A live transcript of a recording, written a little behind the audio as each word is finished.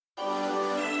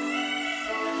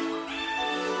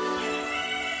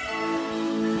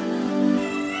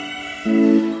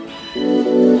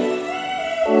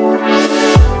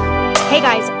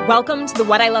Welcome to the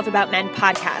What I Love About Men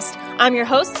podcast. I'm your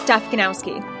host, Steph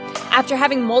Ganowski. After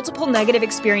having multiple negative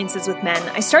experiences with men,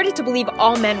 I started to believe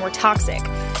all men were toxic.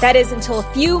 That is, until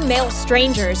a few male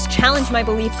strangers challenged my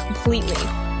belief completely.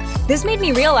 This made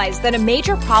me realize that a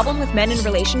major problem with men in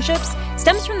relationships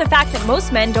stems from the fact that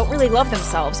most men don't really love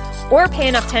themselves or pay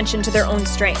enough attention to their own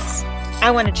strengths.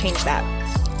 I want to change that.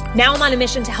 Now I'm on a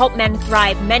mission to help men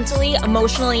thrive mentally,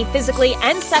 emotionally, physically,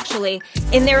 and sexually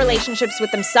in their relationships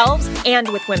with themselves and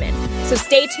with women. So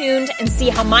stay tuned and see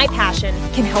how my passion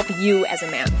can help you as a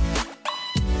man.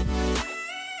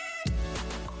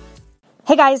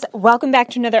 Hey guys, welcome back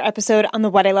to another episode on the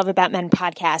What I Love About Men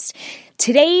podcast.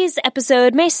 Today's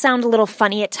episode may sound a little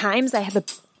funny at times. I have a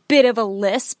bit of a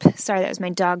lisp. Sorry, that was my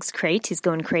dog's crate. He's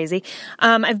going crazy.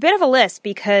 I have a bit of a lisp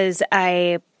because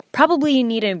I probably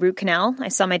need a root canal. I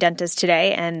saw my dentist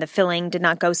today and the filling did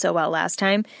not go so well last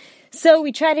time. So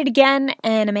we tried it again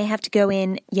and I may have to go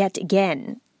in yet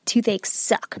again. Toothaches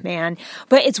suck, man.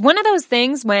 But it's one of those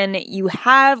things when you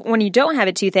don't have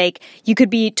a toothache, you could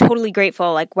be totally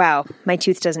grateful. Like, wow, my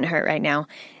tooth doesn't hurt right now.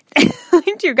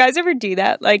 Do you guys ever do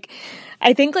that?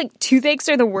 I think toothaches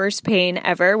are the worst pain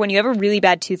ever. When you have a really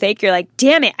bad toothache, you're like,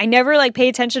 damn it, I never pay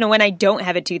attention to when I don't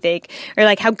have a toothache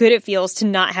or how good it feels to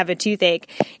not have a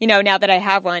toothache, now that I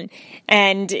have one.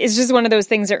 And it's just one of those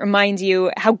things that reminds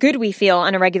you how good we feel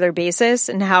on a regular basis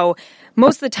and how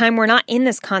most of the time we're not in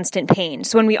this constant pain.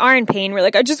 So when we are in pain, we're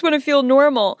like, I just want to feel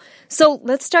normal. So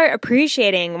let's start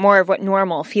appreciating more of what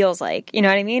normal feels like. You know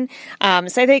what I mean?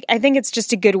 So I think it's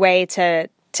just a good way to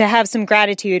have some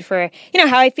gratitude for,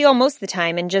 how I feel most of the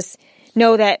time and just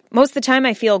know that most of the time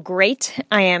I feel great.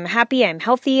 I am happy. I'm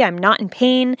healthy. I'm not in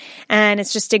pain. And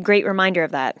it's just a great reminder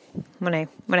of that when I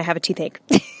have a toothache.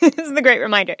 This is the great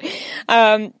reminder.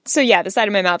 So yeah, the side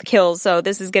of my mouth kills. So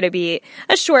this is going to be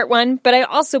a short one, but I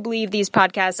also believe these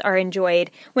podcasts are enjoyed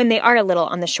when they are a little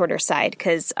on the shorter side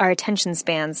because our attention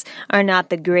spans are not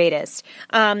the greatest.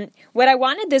 What I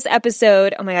wanted this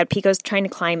episode, oh my God, Pico's trying to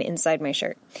climb inside my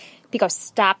shirt. Pico,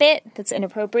 stop it. That's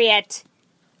inappropriate.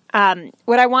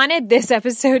 What I wanted this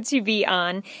episode to be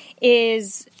on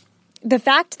is the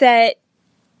fact that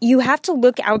you have to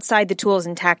look outside the tools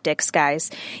and tactics, guys.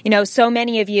 So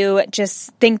many of you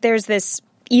just think there's this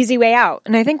easy way out.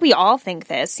 And I think we all think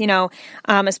this,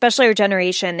 especially our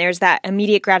generation. There's that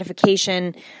immediate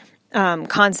gratification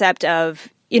concept of,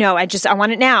 I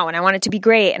want it now and I want it to be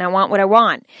great and I want what I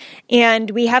want. And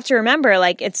we have to remember,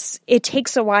 it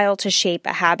takes a while to shape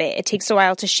a habit. It takes a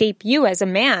while to shape you as a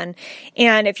man.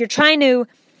 And if you're trying to,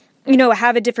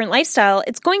 have a different lifestyle,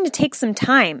 it's going to take some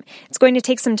time. It's going to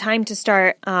take some time to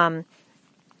start,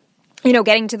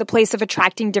 getting to the place of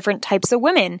attracting different types of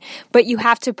women. But you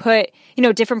have to put,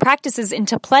 different practices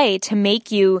into play to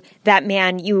make you that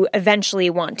man you eventually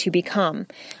want to become.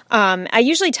 I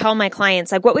usually tell my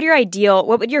clients, what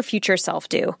would your future self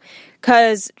do?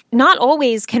 Because not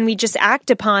always can we just act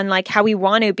upon how we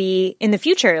want to be in the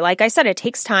future. Like I said, it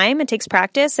takes time, it takes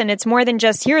practice, and it's more than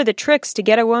just here are the tricks to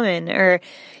get a woman or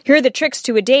here are the tricks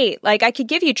to a date. I could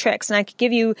give you tricks and I could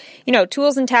give you,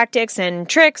 tools and tactics and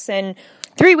tricks and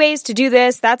 3 ways to do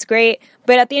this. That's great.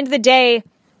 But at the end of the day,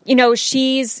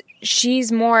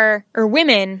 she's more, or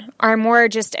women are more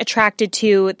just attracted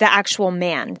to the actual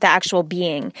man, the actual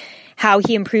being, how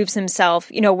he improves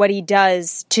himself, what he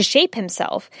does to shape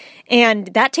himself. And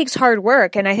that takes hard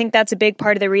work. And I think that's a big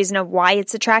part of the reason of why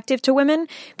it's attractive to women,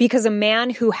 because a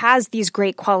man who has these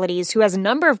great qualities, who has a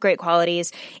number of great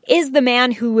qualities, is the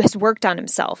man who has worked on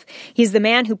himself. He's the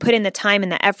man who put in the time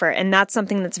and the effort. And that's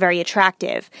something that's very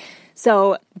attractive.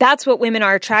 So that's what women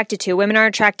are attracted to. Women are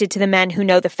attracted to the men who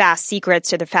know the fast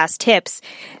secrets or the fast tips.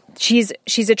 She's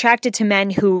attracted to men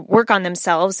who work on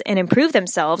themselves and improve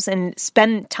themselves and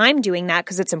spend time doing that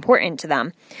because it's important to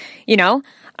them.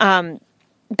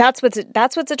 That's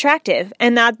what's attractive.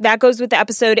 And that goes with the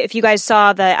episode. If you guys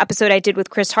saw the episode I did with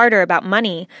Chris Harder about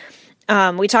money,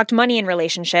 we talked money in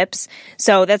relationships,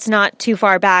 so that's not too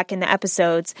far back in the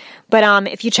episodes. But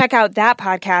if you check out that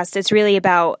podcast, it's really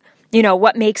about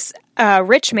what makes a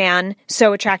rich man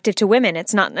so attractive to women.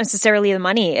 It's not necessarily the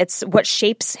money. It's what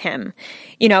shapes him.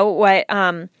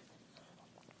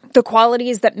 The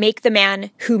qualities that make the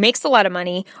man who makes a lot of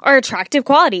money are attractive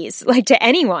qualities, to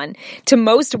anyone, to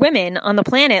most women on the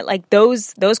planet.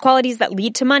 Those qualities that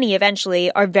lead to money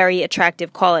eventually are very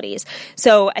attractive qualities.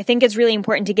 So I think it's really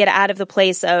important to get out of the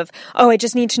place of, I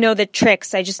just need to know the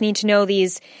tricks. I just need to know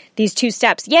these 2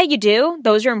 steps. Yeah, you do.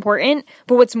 Those are important.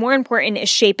 But what's more important is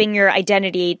shaping your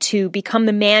identity to become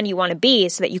the man you want to be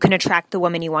so that you can attract the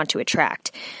woman you want to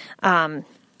attract.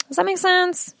 Does that make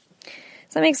sense?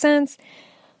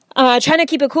 Trying to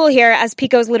keep it cool here as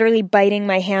Pico's literally biting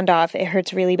my hand off. It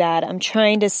hurts really bad. I'm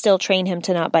trying to still train him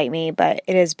to not bite me, but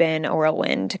it has been a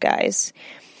whirlwind, guys.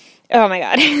 Oh my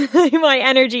God. My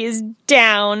energy is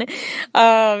down.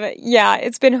 Yeah,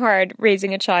 it's been hard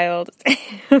raising a child.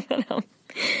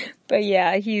 But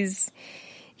yeah, he's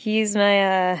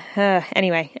my,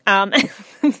 anyway,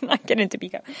 let's not get into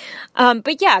Pico.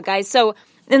 But yeah, guys, so,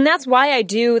 and that's what I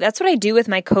do with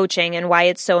my coaching and why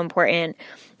it's so important,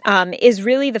 is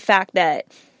really the fact that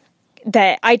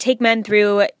I take men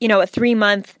through, you know, a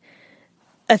 3-month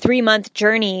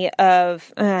journey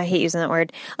of, I hate using that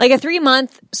word, like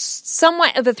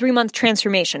somewhat of a 3-month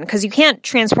transformation, because you can't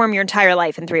transform your entire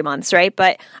life in 3 months, right?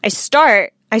 But I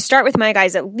start with my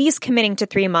guys at least committing to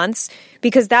 3 months,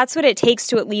 because that's what it takes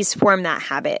to at least form that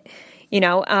habit. You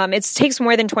know, it takes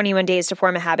more than 21 days to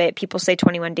form a habit. People say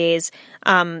 21 days.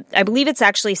 I believe it's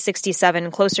actually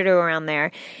 67, closer to around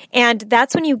there. And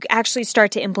that's when you actually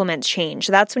start to implement change.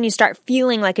 That's when you start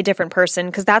feeling like a different person,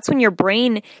 because that's when your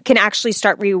brain can actually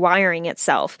start rewiring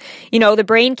itself. You know, the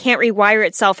brain can't rewire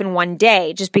itself in one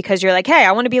day just because you're like, hey,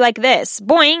 I want to be like this.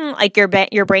 Boing! Like your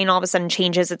brain all of a sudden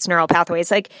changes its neural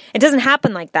pathways. Like, it doesn't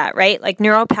happen like that, right? Like,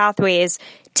 neural pathways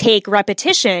take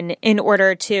repetition in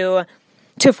order to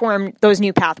form those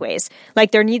new pathways.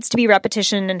 Like, there needs to be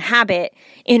repetition and habit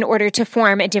in order to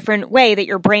form a different way that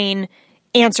your brain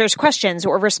answers questions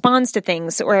or responds to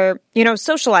things or, you know,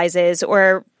 socializes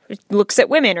or looks at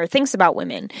women or thinks about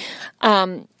women.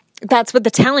 That's what the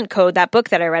Talent Code, that book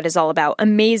that I read, is all about.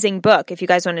 Amazing book. If you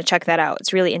guys want to check that out,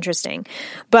 it's really interesting.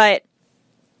 But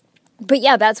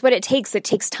yeah, that's what it takes. It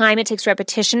takes time, it takes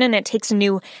repetition, and it takes a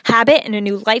new habit and a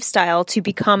new lifestyle to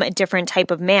become a different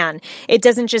type of man. It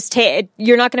doesn't just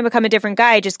you're not going to become a different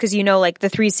guy just because you know, like, the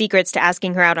 3 secrets to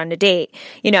asking her out on a date,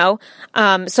 you know?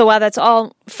 So while that's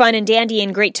all fun and dandy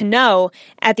and great to know,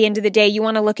 at the end of the day, you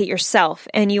want to look at yourself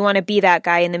and you want to be that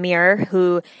guy in the mirror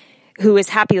who is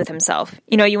happy with himself.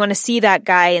 You know, you want to see that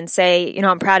guy and say, you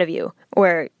know, I'm proud of you,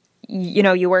 or, you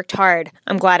know, you worked hard.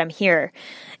 I'm glad I'm here.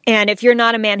 And if you're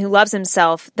not a man who loves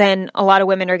himself, then a lot of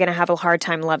women are going to have a hard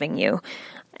time loving you.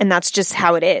 And that's just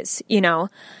how it is, you know?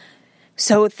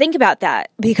 So think about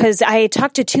that, because I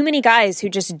talk to too many guys who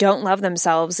just don't love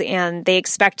themselves and they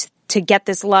expect to get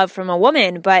this love from a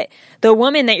woman, but the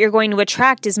woman that you're going to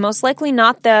attract is most likely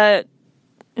not the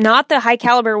high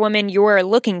caliber woman you're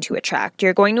looking to attract.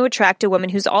 You're going to attract a woman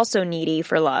who's also needy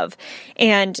for love.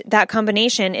 And that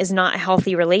combination is not a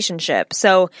healthy relationship.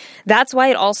 So that's why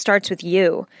it all starts with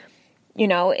you. You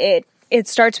know, it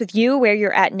starts with you where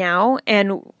you're at now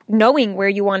and knowing where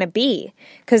you want to be,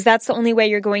 because that's the only way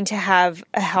you're going to have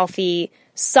a healthy,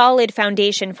 solid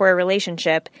foundation for a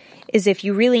relationship, is if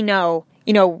you really know,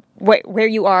 you know, where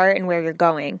you are and where you're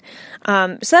going.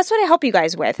 So that's what I help you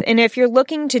guys with. And if you're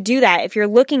looking to do that, if you're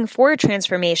looking for a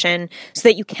transformation so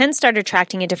that you can start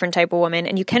attracting a different type of woman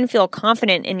and you can feel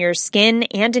confident in your skin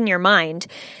and in your mind,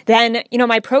 then, you know,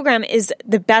 my program is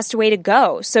the best way to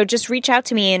go. So just reach out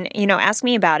to me and, you know, ask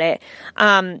me about it.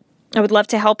 I would love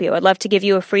to help you. I'd love to give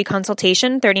you a free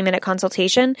consultation, 30-minute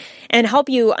consultation, and help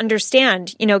you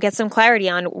understand, you know, get some clarity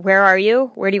on where are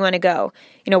you? Where do you want to go?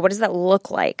 You know, what does that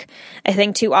look like? I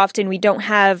think too often we don't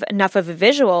have enough of a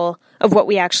visual of what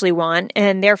we actually want,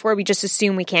 and therefore we just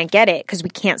assume we can't get it because we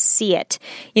can't see it.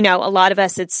 You know, a lot of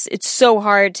us, it's so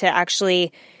hard to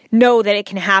actually know that it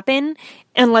can happen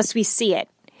unless we see it.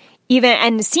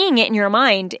 And seeing it in your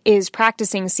mind is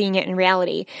practicing seeing it in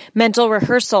reality. Mental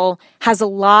rehearsal has a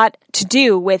lot to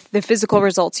do with the physical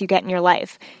results you get in your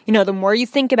life. You know, the more you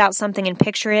think about something and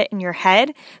picture it in your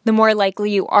head, the more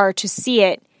likely you are to see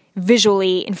it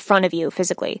visually in front of you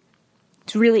physically.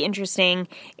 It's really interesting.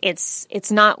 It's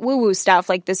not woo-woo stuff.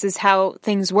 Like, this is how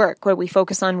things work. What we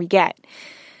focus on, we get.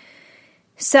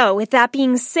 So with that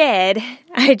being said,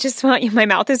 I just want you, my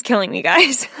mouth is killing me,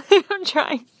 guys. I'm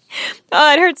trying.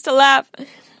 Oh, it hurts to laugh.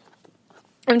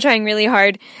 I'm trying really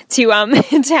hard to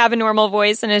to have a normal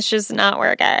voice, and it's just not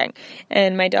working.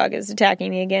 And my dog is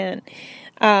attacking me again.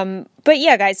 But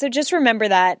yeah, guys, so just remember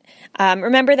that.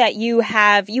 Remember that you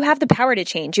have the power to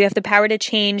change. You have the power to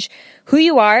change who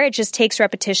you are. It just takes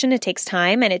repetition, it takes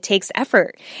time, and it takes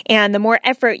effort. And the more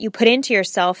effort you put into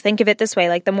yourself, think of it this way,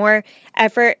 like the more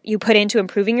effort you put into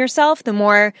improving yourself, the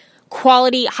more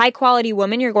high quality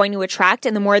woman you're going to attract,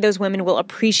 and the more those women will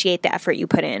appreciate the effort you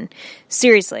put in.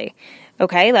 Seriously.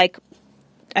 Okay? Like,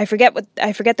 I forget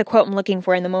the quote I'm looking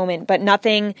for in the moment, but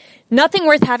nothing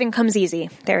worth having comes easy.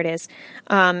 There it is.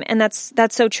 And that's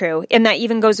so true. And that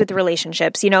even goes with the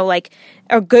relationships. You know, like,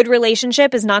 a good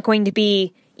relationship is not going to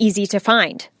be easy to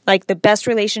find. like the best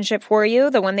relationship for you,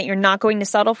 the one that you're not going to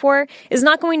settle for, is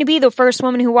not going to be the first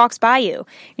woman who walks by you,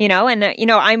 and,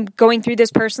 I'm going through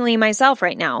this personally myself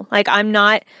right now. Like,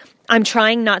 I'm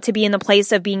trying not to be in the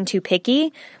place of being too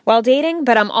picky while dating,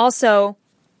 but I'm also,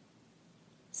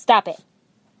 stop it.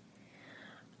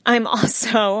 I'm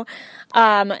also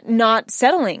not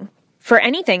settling for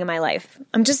anything in my life.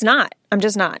 I'm just not.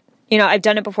 I've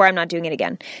done it before. I'm not doing it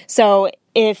again. So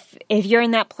if you're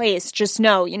in that place, just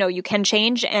know, you can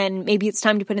change, and maybe it's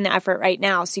time to put in the effort right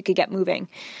now so you could get moving.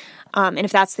 And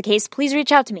if that's the case, please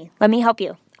reach out to me. Let me help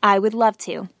you. I would love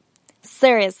to.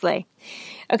 Seriously.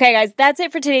 Okay, guys, that's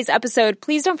it for today's episode.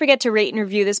 Please don't forget to rate and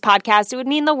review this podcast. It would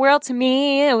mean the world to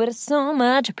me. I would so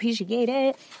much appreciate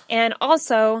it. And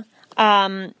also,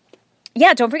 don't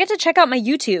forget to check out my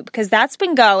YouTube, because that's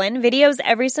been going. Videos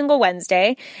every single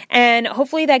Wednesday. And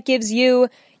hopefully that gives you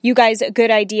guys a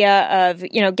good idea of,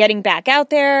 getting back out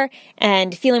there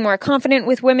and feeling more confident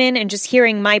with women and just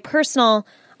hearing my personal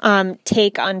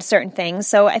take on certain things.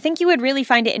 So I think you would really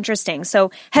find it interesting.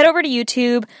 So head over to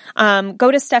YouTube,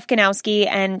 go to Steph Ganowski,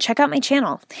 and check out my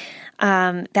channel.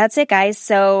 That's it, guys.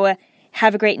 So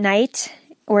have a great night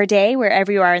or day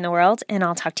wherever you are in the world, and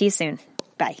I'll talk to you soon.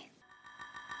 Bye.